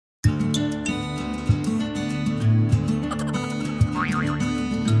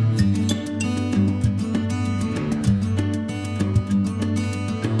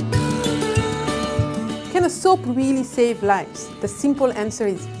soap really save lives? The simple answer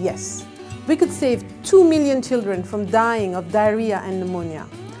is yes. We could save 2 million children from dying of diarrhea and pneumonia.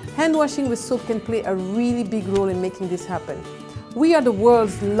 Hand washing with soap can play a really big role in making this happen. We are the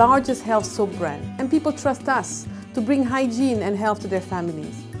world's largest health soap brand, and people trust us to bring hygiene and health to their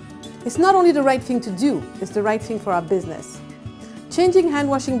families. It's not only the right thing to do, it's the right thing for our business. Changing hand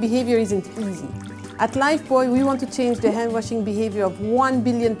washing behavior isn't easy. At Lifebuoy, we want to change the hand washing behavior of 1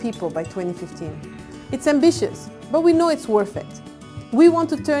 billion people by 2015. It's ambitious, but we know it's worth it. We want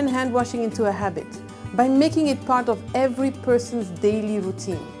to turn hand washing into a habit by making it part of every person's daily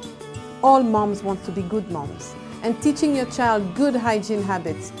routine. All moms want to be good moms, and teaching your child good hygiene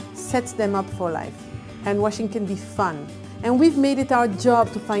habits sets them up for life. Hand washing can be fun, and we've made it our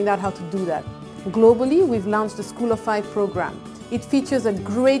job to find out how to do that. Globally, we've launched the School of Five program. It features a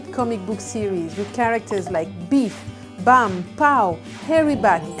great comic book series with characters like Beef, Bam, Pow, Hairy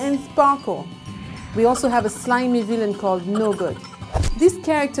Back, and Sparkle. We also have a slimy villain called No Good. These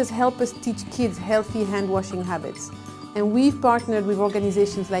characters help us teach kids healthy hand washing habits, and we've partnered with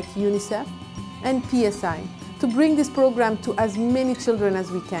organizations like UNICEF and PSI to bring this program to as many children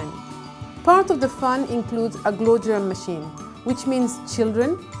as we can. Part of the fun includes a glow germ machine, which means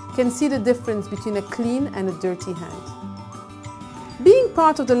children can see the difference between a clean and a dirty hand. Being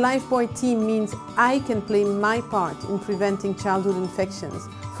part of the Lifebuoy team means I can play my part in preventing childhood infections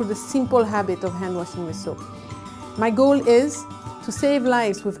through the simple habit of hand washing with soap. My goal is to save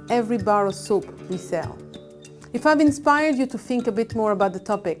lives with every bar of soap we sell. If I've inspired you to think a bit more about the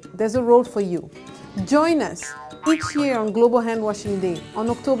topic, there's a role for you. Join us each year on Global Hand Washing Day on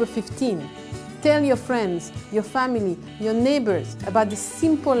October 15. Tell your friends, your family, your neighbors about this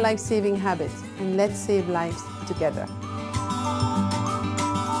simple life-saving habit, and let's save lives together.